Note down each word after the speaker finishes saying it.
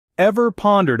Ever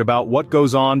pondered about what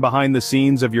goes on behind the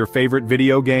scenes of your favorite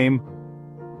video game?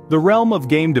 The realm of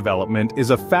game development is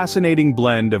a fascinating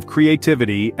blend of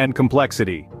creativity and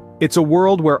complexity. It's a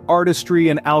world where artistry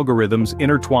and algorithms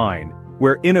intertwine,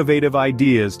 where innovative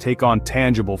ideas take on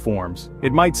tangible forms.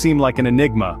 It might seem like an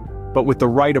enigma, but with the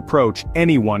right approach,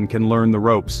 anyone can learn the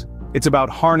ropes. It's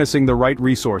about harnessing the right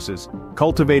resources,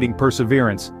 cultivating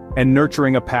perseverance, and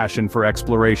nurturing a passion for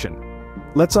exploration.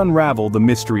 Let's unravel the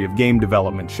mystery of game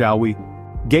development, shall we?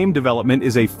 Game development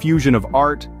is a fusion of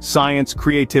art, science,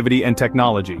 creativity, and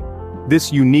technology.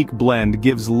 This unique blend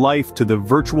gives life to the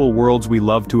virtual worlds we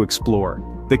love to explore,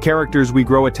 the characters we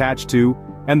grow attached to,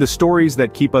 and the stories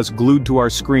that keep us glued to our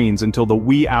screens until the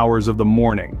wee hours of the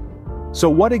morning. So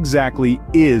what exactly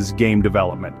is game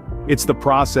development? It's the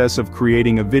process of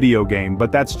creating a video game,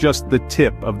 but that's just the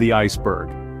tip of the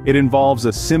iceberg. It involves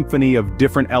a symphony of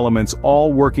different elements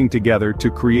all working together to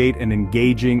create an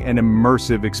engaging and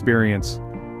immersive experience.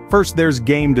 First, there's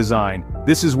game design.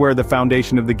 This is where the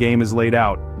foundation of the game is laid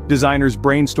out. Designers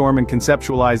brainstorm and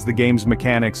conceptualize the game's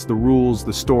mechanics, the rules,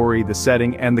 the story, the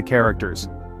setting, and the characters.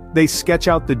 They sketch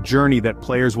out the journey that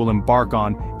players will embark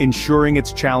on, ensuring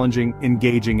it's challenging,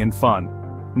 engaging, and fun.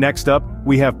 Next up,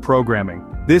 we have programming.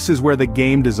 This is where the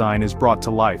game design is brought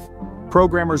to life.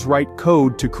 Programmers write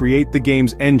code to create the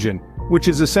game's engine, which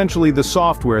is essentially the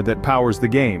software that powers the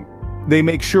game. They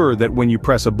make sure that when you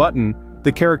press a button,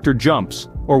 the character jumps,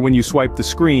 or when you swipe the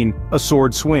screen, a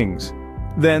sword swings.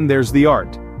 Then there's the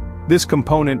art. This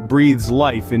component breathes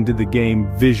life into the game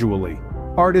visually.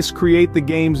 Artists create the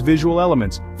game's visual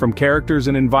elements, from characters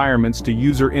and environments to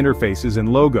user interfaces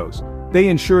and logos. They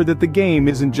ensure that the game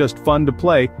isn't just fun to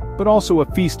play, but also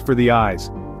a feast for the eyes.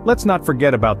 Let's not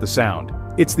forget about the sound.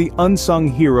 It's the unsung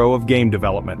hero of game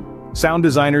development. Sound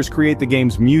designers create the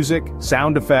game's music,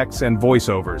 sound effects, and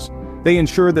voiceovers. They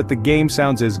ensure that the game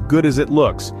sounds as good as it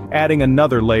looks, adding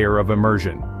another layer of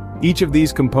immersion. Each of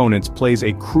these components plays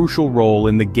a crucial role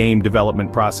in the game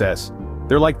development process.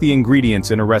 They're like the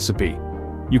ingredients in a recipe.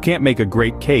 You can't make a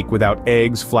great cake without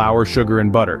eggs, flour, sugar,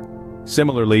 and butter.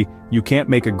 Similarly, you can't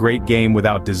make a great game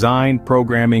without design,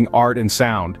 programming, art, and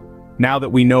sound. Now that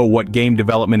we know what game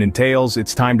development entails,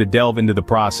 it's time to delve into the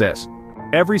process.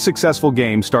 Every successful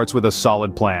game starts with a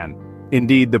solid plan.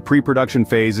 Indeed, the pre-production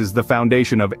phase is the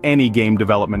foundation of any game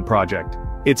development project.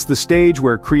 It's the stage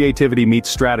where creativity meets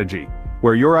strategy,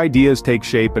 where your ideas take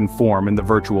shape and form in the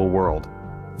virtual world.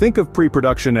 Think of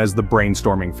pre-production as the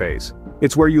brainstorming phase.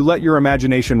 It's where you let your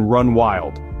imagination run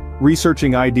wild,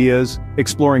 researching ideas,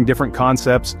 exploring different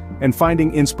concepts, and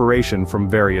finding inspiration from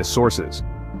various sources.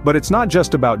 But it's not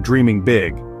just about dreaming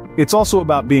big. It's also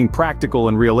about being practical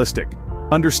and realistic,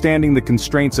 understanding the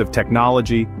constraints of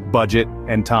technology, budget,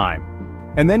 and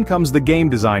time. And then comes the game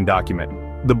design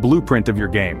document, the blueprint of your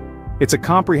game. It's a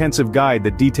comprehensive guide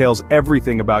that details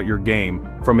everything about your game,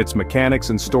 from its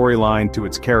mechanics and storyline to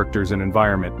its characters and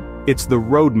environment. It's the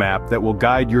roadmap that will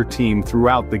guide your team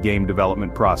throughout the game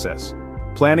development process.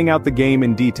 Planning out the game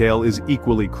in detail is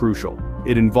equally crucial.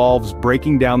 It involves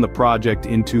breaking down the project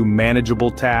into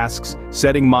manageable tasks,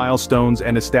 setting milestones,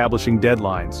 and establishing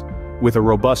deadlines. With a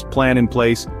robust plan in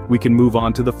place, we can move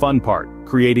on to the fun part,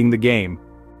 creating the game.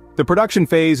 The production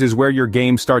phase is where your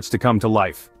game starts to come to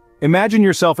life. Imagine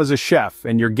yourself as a chef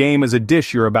and your game as a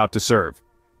dish you're about to serve.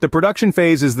 The production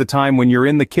phase is the time when you're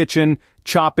in the kitchen,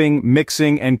 chopping,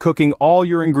 mixing, and cooking all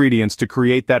your ingredients to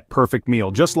create that perfect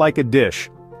meal, just like a dish.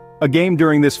 A game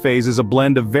during this phase is a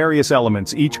blend of various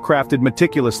elements, each crafted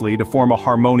meticulously to form a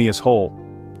harmonious whole.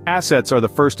 Assets are the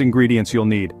first ingredients you'll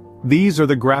need. These are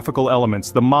the graphical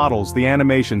elements, the models, the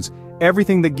animations,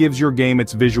 everything that gives your game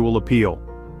its visual appeal.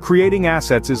 Creating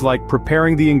assets is like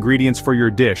preparing the ingredients for your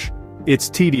dish. It's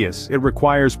tedious, it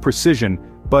requires precision,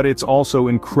 but it's also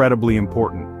incredibly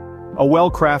important. A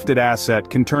well-crafted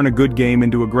asset can turn a good game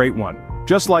into a great one,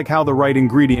 just like how the right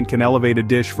ingredient can elevate a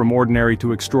dish from ordinary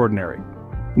to extraordinary.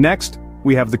 Next,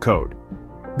 we have the code.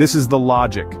 This is the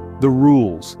logic, the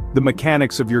rules, the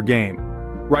mechanics of your game.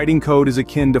 Writing code is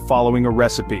akin to following a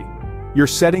recipe. You're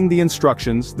setting the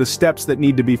instructions, the steps that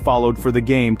need to be followed for the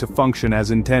game to function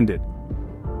as intended.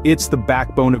 It's the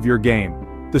backbone of your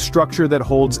game, the structure that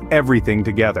holds everything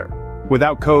together.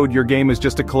 Without code, your game is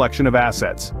just a collection of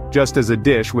assets, just as a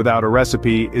dish without a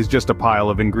recipe is just a pile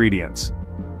of ingredients.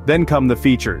 Then come the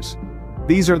features.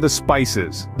 These are the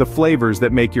spices, the flavors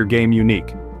that make your game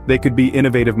unique. They could be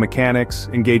innovative mechanics,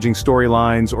 engaging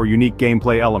storylines, or unique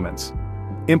gameplay elements.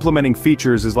 Implementing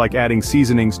features is like adding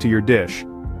seasonings to your dish.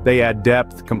 They add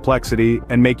depth, complexity,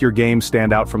 and make your game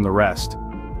stand out from the rest.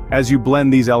 As you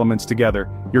blend these elements together,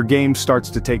 your game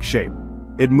starts to take shape.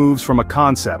 It moves from a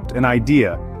concept, an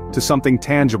idea, to something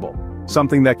tangible,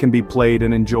 something that can be played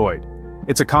and enjoyed.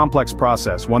 It's a complex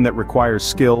process, one that requires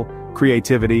skill,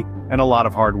 creativity, and a lot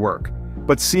of hard work.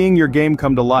 But seeing your game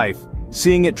come to life,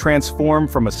 seeing it transform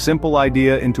from a simple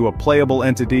idea into a playable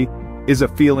entity, is a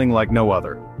feeling like no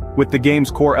other. With the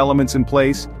game's core elements in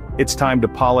place, it's time to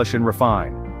polish and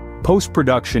refine.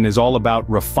 Post-production is all about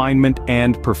refinement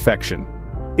and perfection.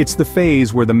 It's the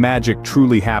phase where the magic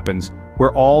truly happens,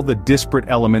 where all the disparate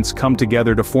elements come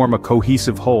together to form a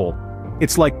cohesive whole.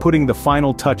 It's like putting the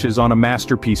final touches on a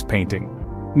masterpiece painting.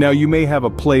 Now you may have a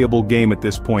playable game at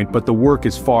this point, but the work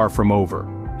is far from over.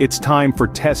 It's time for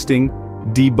testing,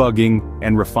 debugging,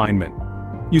 and refinement.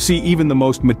 You see, even the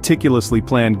most meticulously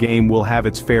planned game will have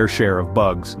its fair share of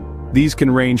bugs. These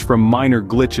can range from minor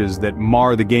glitches that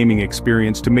mar the gaming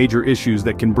experience to major issues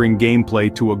that can bring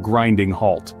gameplay to a grinding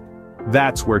halt.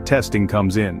 That's where testing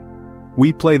comes in.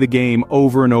 We play the game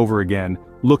over and over again,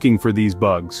 looking for these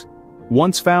bugs.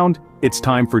 Once found, it's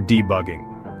time for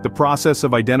debugging, the process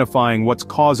of identifying what's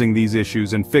causing these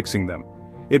issues and fixing them.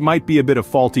 It might be a bit of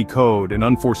faulty code, an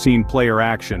unforeseen player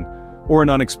action, or an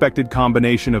unexpected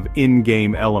combination of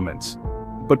in-game elements.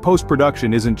 But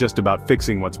post-production isn't just about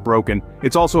fixing what's broken,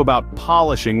 it's also about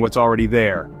polishing what's already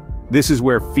there. This is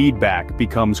where feedback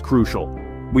becomes crucial.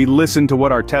 We listen to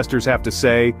what our testers have to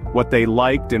say, what they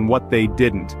liked and what they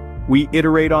didn't. We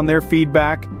iterate on their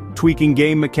feedback, tweaking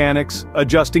game mechanics,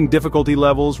 adjusting difficulty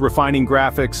levels, refining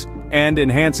graphics, and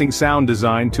enhancing sound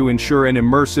design to ensure an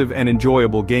immersive and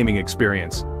enjoyable gaming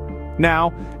experience.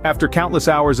 Now, after countless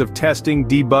hours of testing,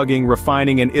 debugging,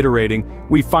 refining, and iterating,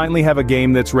 we finally have a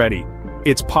game that's ready.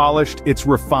 It's polished, it's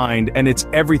refined, and it's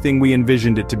everything we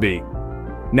envisioned it to be.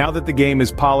 Now that the game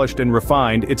is polished and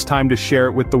refined, it's time to share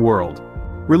it with the world.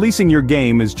 Releasing your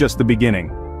game is just the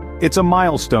beginning. It's a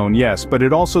milestone, yes, but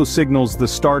it also signals the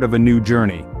start of a new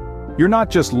journey. You're not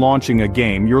just launching a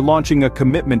game, you're launching a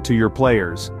commitment to your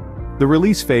players. The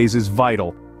release phase is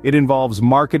vital. It involves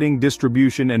marketing,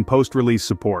 distribution, and post-release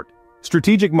support.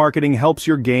 Strategic marketing helps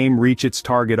your game reach its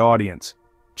target audience.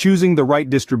 Choosing the right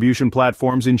distribution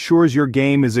platforms ensures your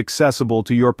game is accessible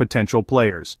to your potential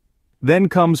players. Then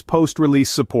comes post-release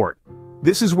support.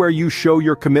 This is where you show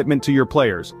your commitment to your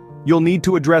players. You'll need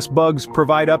to address bugs,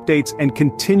 provide updates, and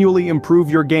continually improve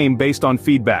your game based on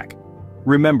feedback.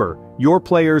 Remember, your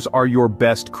players are your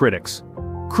best critics.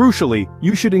 Crucially,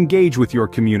 you should engage with your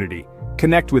community.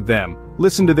 Connect with them,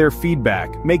 listen to their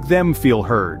feedback, make them feel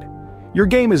heard. Your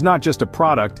game is not just a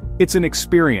product, it's an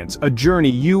experience, a journey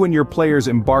you and your players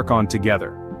embark on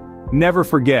together. Never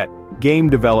forget, game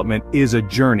development is a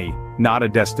journey, not a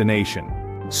destination.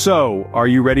 So, are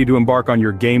you ready to embark on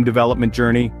your game development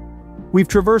journey? We've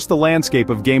traversed the landscape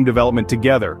of game development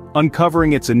together,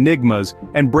 uncovering its enigmas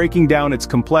and breaking down its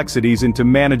complexities into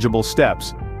manageable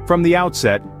steps. From the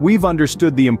outset, we've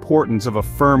understood the importance of a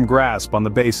firm grasp on the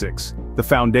basics, the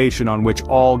foundation on which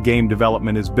all game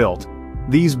development is built.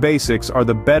 These basics are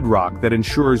the bedrock that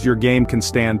ensures your game can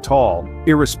stand tall,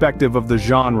 irrespective of the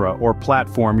genre or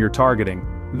platform you're targeting.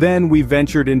 Then we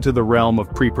ventured into the realm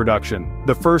of pre-production,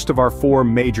 the first of our 4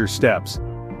 major steps.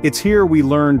 It's here we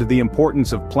learned the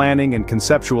importance of planning and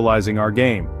conceptualizing our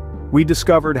game. We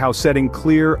discovered how setting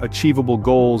clear, achievable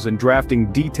goals and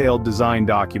drafting detailed design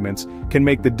documents can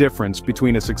make the difference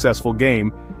between a successful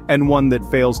game and one that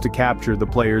fails to capture the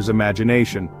player's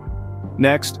imagination.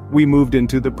 Next, we moved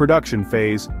into the production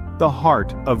phase, the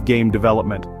heart of game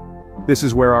development. This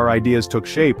is where our ideas took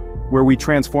shape, where we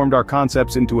transformed our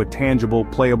concepts into a tangible,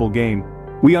 playable game.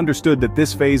 We understood that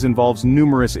this phase involves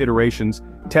numerous iterations,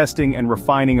 testing and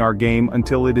refining our game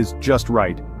until it is just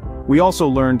right. We also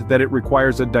learned that it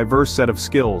requires a diverse set of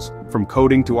skills, from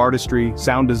coding to artistry,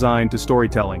 sound design to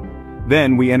storytelling.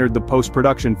 Then we entered the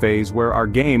post-production phase where our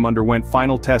game underwent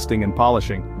final testing and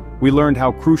polishing. We learned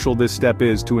how crucial this step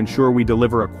is to ensure we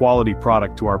deliver a quality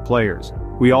product to our players.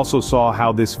 We also saw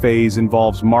how this phase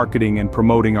involves marketing and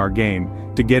promoting our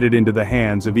game to get it into the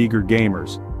hands of eager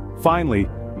gamers. Finally,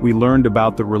 we learned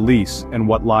about the release and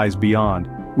what lies beyond.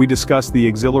 We discussed the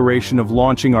exhilaration of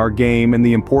launching our game and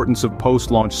the importance of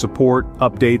post-launch support,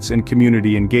 updates, and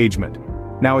community engagement.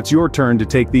 Now it's your turn to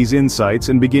take these insights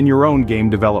and begin your own game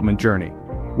development journey.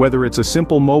 Whether it's a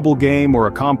simple mobile game or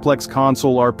a complex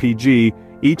console RPG,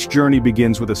 each journey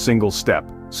begins with a single step.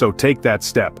 So take that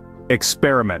step.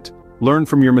 Experiment. Learn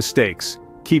from your mistakes.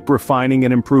 Keep refining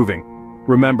and improving.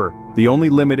 Remember, the only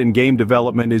limit in game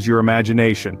development is your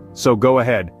imagination. So go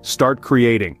ahead, start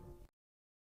creating.